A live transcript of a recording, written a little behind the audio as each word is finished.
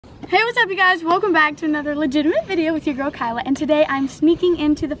Hey, what's up you guys? Welcome back to another legitimate video with your girl Kyla, and today I'm sneaking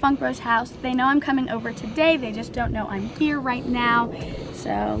into the Funk Bros house. They know I'm coming over today, they just don't know I'm here right now,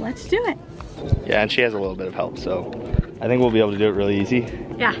 so let's do it. Yeah, and she has a little bit of help, so I think we'll be able to do it really easy.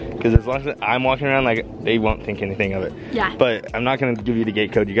 Yeah. Because as long as I'm walking around, like, they won't think anything of it. Yeah. But I'm not gonna give you the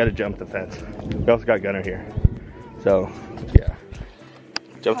gate code, you gotta jump the fence. We also got Gunner here. So, yeah.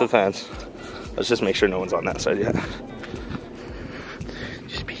 Jump the fence. Let's just make sure no one's on that side yet.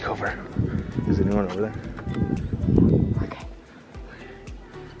 Just peek over. Is anyone over there? Okay.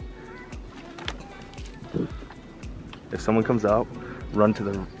 If someone comes out, run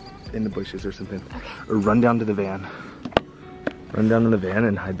to in the bushes or something. Okay. Or run down to the van. Run down to the van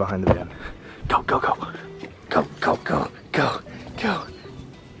and hide behind the van. Go, go, go. Go, go, go, go, go.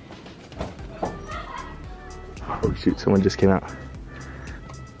 Oh shoot, someone just came out.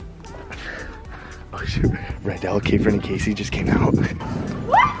 Oh shoot, Rydell, Kayfren, and Casey just came out. What?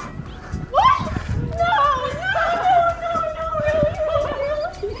 What? No,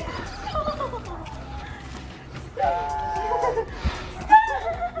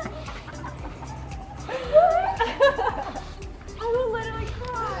 I will literally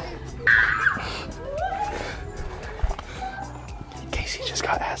cry. Casey just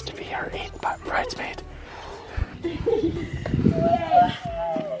got asked to be her 8th bridesmaid.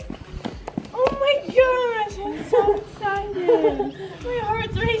 Oh my gosh, I'm so excited. My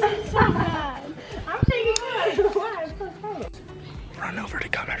heart's racing so bad. I'm taking it. I'm so excited. Run over to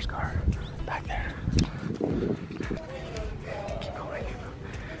Gunner's car. Back there. Keep going.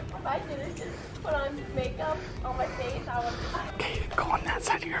 If I did is just put on makeup on my face, I would. Okay, go on that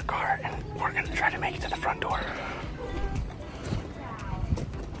side of your car and we're gonna try to make it to the front door.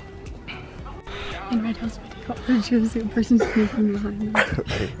 In Rydell's video, I chose the person sneaking behind me.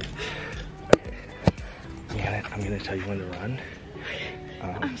 Okay. I'm gonna tell you when to run.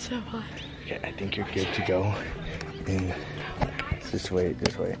 I'm so hot. Okay, I think you're good to go. In just wait.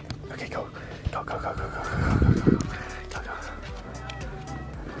 Okay, go. Go.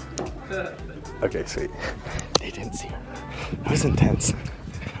 Okay, sweet. They didn't see her. That was intense.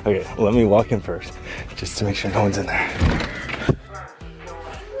 Okay, let me walk in first, just to make sure no one's in there.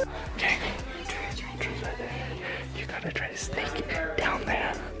 Okay. Tree's right there. You gotta try to sneak it down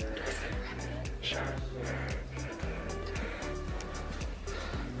there. Sure.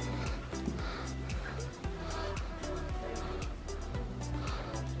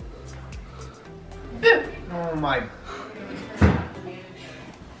 Oh my.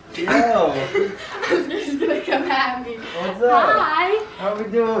 Yo! I was just gonna come at me. What's up? Hi! How we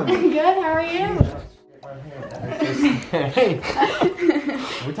doing? Good, how are you? Hey!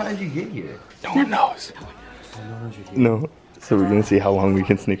 What time did you get here? No one knows. No. So we're gonna see how long we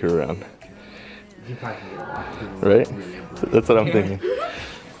can sneak her around. Right? That's what I'm thinking.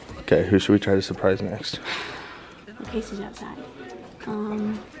 Okay, who should we try to surprise next? Casey's outside.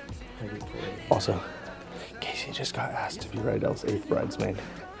 Also, Casey just got asked to be Rydell's 8th bridesmaid.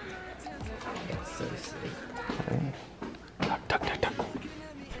 That's so sick. Tuck.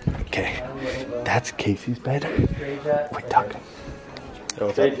 Okay, that's Casey's bed. Wait, tuck.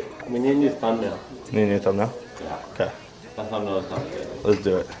 Jake, we need a new thumbnail. Need a new thumbnail? Yeah. Okay, That thumbnail is not good. let's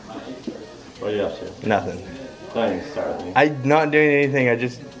do it. What are you up to? Nothing. Don't even start with me. I'm not doing anything, I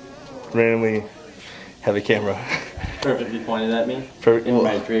just randomly have a camera. Perfectly pointed at me. Well,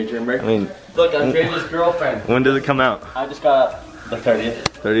 My trade rumor. I mean, Look, I'm Drade's girlfriend. when does it come out? I just got the 30th.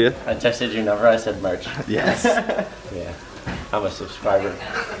 30th? I texted your number. I said merch. Yes. Yeah. I'm a subscriber.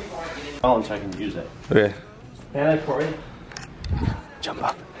 Oh, so I can use it. Okay. And Corey. Jump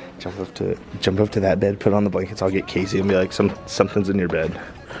up to that bed, put on the blankets, I'll get Casey and be like, something's in your bed.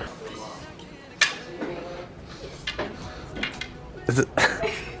 Is it?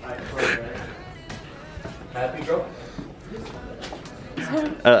 Happy girl?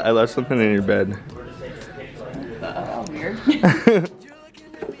 I left something in your bed. Weird.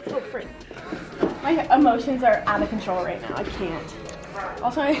 Oh, frick. My emotions are out of control right now. I can't.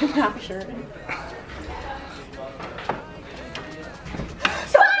 Also, I have half a shirt.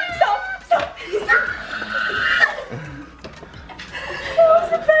 Stop! That was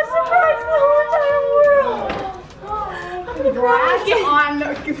the best surprise in the whole entire world. I'm gonna brag on.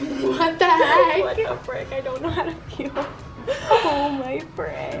 What the heck? What the frick? I don't know how to feel. Oh my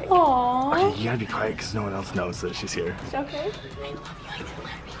frick. Aww. Okay, you gotta be quiet because no one else knows that she's here. It's okay.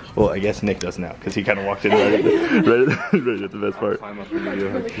 Well, I guess Nick does now because he kind of walked in right at the best part. I'm in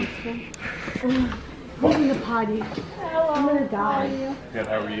the potty. I'm gonna die. Good,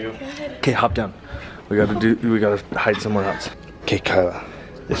 how are you? Okay, hop down. We gotta hide somewhere else. Okay, Kyla.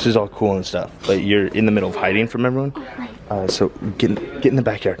 This is all cool and stuff, but you're in the middle of hiding from everyone. Oh, right. So get in the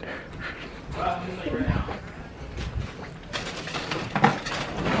backyard.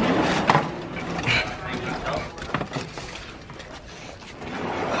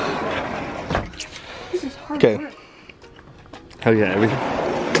 This is hard Okay. work. Oh yeah, everything.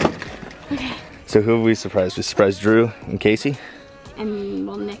 Okay. So who have we surprised? We surprised Drew and Casey. And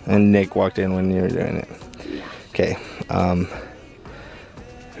well, Nick. And Nick walked in when you were doing it. Yeah. Okay.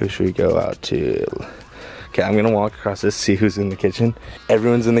 Who should we go out to? Okay, I'm gonna walk across this, see who's in the kitchen.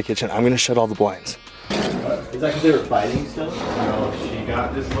 Everyone's in the kitchen. I'm gonna shut all the blinds. Is that because they were fighting still? No, she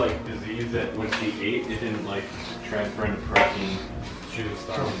got this like disease that when she ate, it didn't like transfer into protein. She was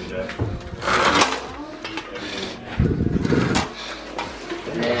starving to death.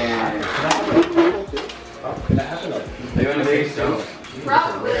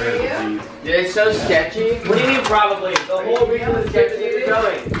 Probably you. Dude, it's so sketchy. What do you mean probably? The whole reason the sketchy is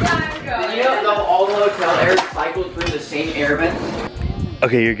going. Yeah, I'm going. Did you know all the hotel air cycled through the same air vents?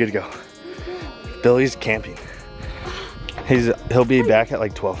 Okay, you're good to go. Billy's camping. He'll be back at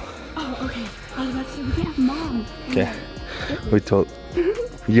like 12. Oh, okay. I was about to say, we can't have mom. Okay. We told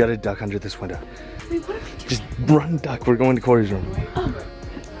you gotta duck under this window. Wait, what if we Just run, duck. We're going to Corey's room. Oh.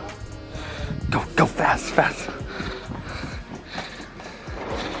 Go fast.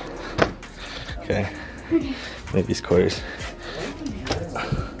 Okay. Maybe it's Corey's.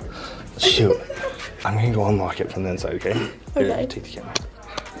 Shoot. I'm gonna go unlock it from the inside, okay? Here, Okay. take the camera.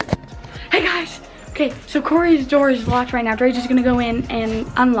 Hey guys! Okay, so Corey's door is locked right now. Dre's just gonna go in and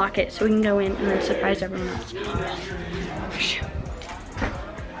unlock it so we can go in and then surprise everyone else. Shoot.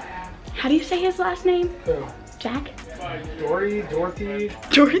 How do you say his last name? Who? Jack? Dorothy.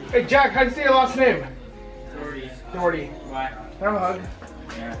 Dorothy? Hey Jack, how do you say your last name? Doherty. Why? Have a hug.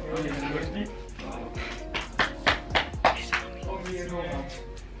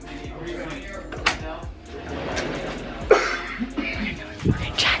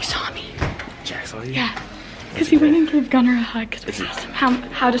 Jack saw me. Jack saw you? Yeah. Because he went and gave Gunnar a hug because we asked him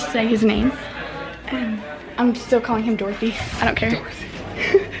how to say his name. And I'm still calling him Dorothy. I don't care.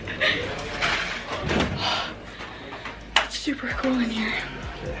 It's super cool in here.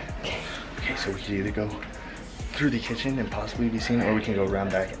 Okay, so we can either go through the kitchen and possibly be seen, or we can go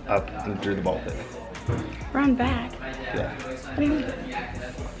around back up and through the ball pit. Run back. Yeah. What do you mean?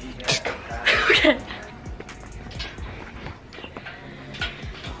 Just go. Okay.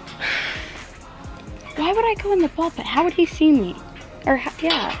 Why would I go in the ball pit? How would he see me? Or,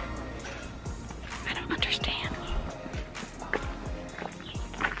 yeah. I don't understand.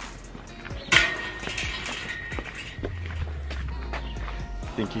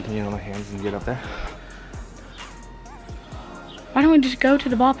 Think you can get on my hands and get up there? Why don't we just go to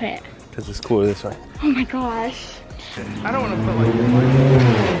the ball pit? Because it's cooler this way. Oh my gosh. I don't want to put like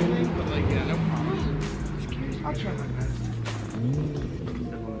but like, yeah, no problem. I'll try my best.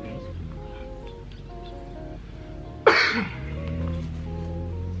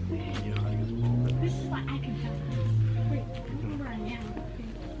 This is what I can tell. Wait, where I am.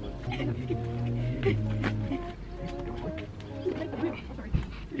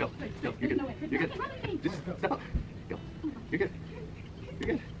 Go, you're good. You're good. Just stop. Go. You're good. You're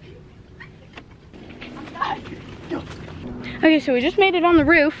good. Okay, so we just made it on the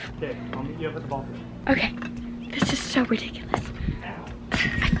roof. Okay, I'll meet you up at the ball pit. Okay, this is so ridiculous.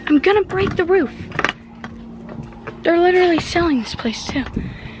 I'm gonna break the roof. They're literally selling this place too.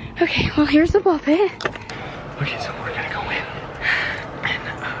 Okay, well here's the ball pit. Okay, so we're gonna go in, and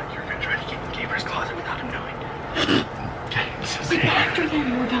you're gonna try to get in Gabriel's closet without him knowing. Okay, so Wait, after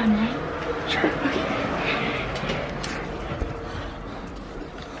then we're done, right? Sure.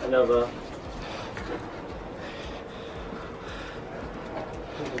 Nova.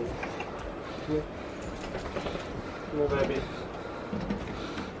 Come on, baby.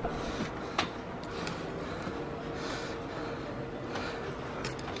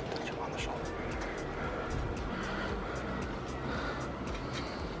 Touch him on the shoulder.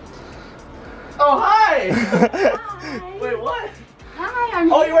 Oh, hi! Hi. Wait, what? Hi,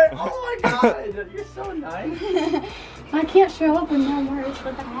 I'm Oh, here. you were. Oh my god, you're so nice. I can't show up with no words.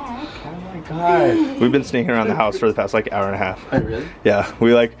 What the heck? Oh my god. We've been sneaking around the house for the past like hour and a half. Oh, really? Yeah,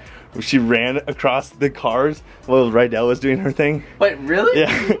 she ran across the cars while Rydell was doing her thing. Wait, really?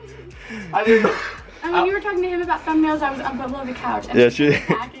 Yeah. I didn't. I mean, you were talking to him about thumbnails. I was up below the couch. And Yeah, she.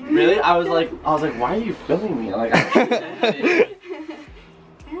 packing. Really? I was like, why are you filming me? Like, Yeah.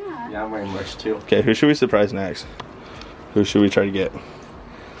 yeah, I'm wearing merch too. Okay, who should we surprise next? Who should we try to get?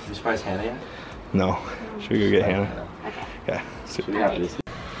 You surprised Hannah yet? No. Should we go get Hannah? Okay. Okay. So, Should we have this?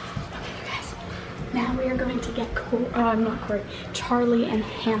 Now we are going to get Charlie and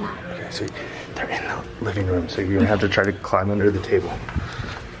Hannah. Okay, so they're in the living room, so you're gonna have to try to climb under the table.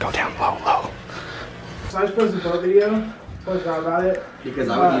 Go down low, low. So I just posted a photo video. Post about it. Because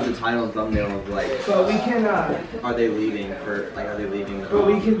I would use the title and thumbnail of like. But we can. Are they leaving for like? Are they leaving? But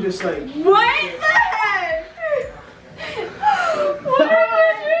we can just like. What the heck? What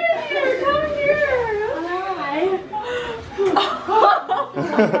are you doing? Come here. Hi. Oh my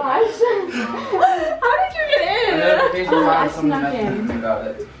gosh. How did you get in? I snuck in. About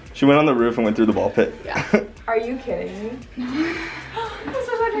it. She went on the roof and went through the ball pit. Are you kidding me? I'm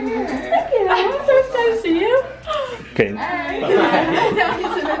so glad you're here. Thank you. I'm so excited to see you. Okay.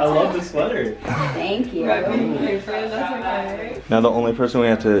 I love the sweater. Thank you. That's okay. Now the only person we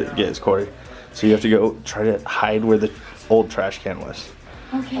have to get is Corey. So you have to go try to hide where the old trash can was.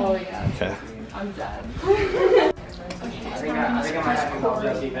 Okay. Oh yeah. Okay. I'm dead. Okay. I think I might have to help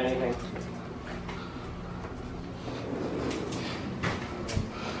Jesse if anything.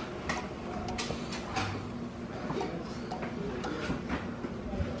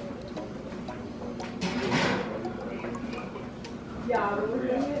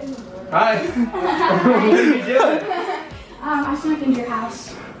 Hi. What are you doing? I snuck into your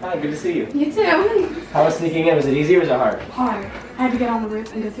house. Hi, good to see you. You too. How was sneaking in? Was it easy or was it hard? Hard. I had to get on the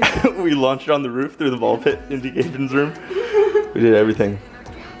roof and go through. We launched on the roof through the ball pit into Gaben's room. We did everything.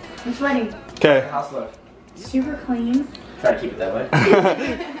 I'm sweating. Okay. House look. Super clean. Try to keep it that way.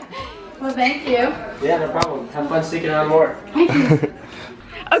 Well, thank you. Yeah, no problem. Have fun sneaking around more.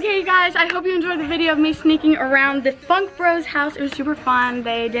 Okay guys, I hope you enjoyed the video of me sneaking around the Funk Bros house. It was super fun.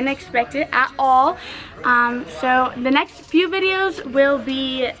 They didn't expect it at all. So the next few videos will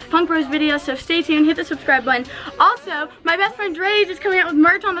be Funk Bros videos, so stay tuned, hit the subscribe button. Also, my best friend Dre's is coming out with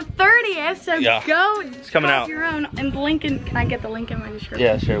merch on the 30th, so Yeah, go it's coming grab out. Your own, and the link in, can I get the link in my description?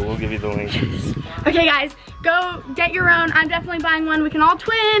 Yeah, sure, we'll give you the link. Okay guys, go get your own. I'm definitely buying one. We can all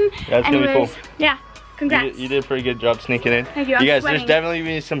twin. That's gonna be cool. Yeah. Congrats. You did a pretty good job sneaking in. Thank you. You guys, sweating. there's definitely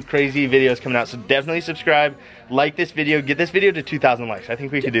be some crazy videos coming out, so definitely subscribe, like this video, get this video to 2,000 likes. I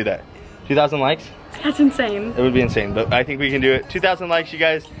think we could do that. 2,000 likes? That's insane. It would be insane, but I think we can do it. 2,000 likes, you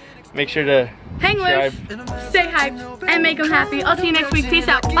guys. Make sure to hang loose, subscribe. stay hyped, and make them happy. I'll see you next week. Peace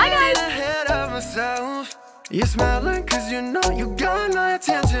out. Bye guys. You're smiling cause you know you got my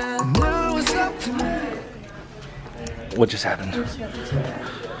attention. Now it's up to me. What just happened?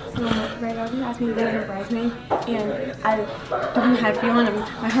 Right, I was asking to be her bridesmaid, and I don't know how to feel, and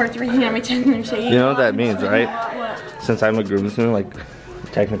my heart's racing on my chest and I'm shaking. You know what that means, right? What? Since I'm a groomsman, like,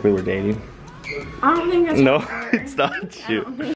 technically we're dating. I don't think that's No, it's not. Shoot.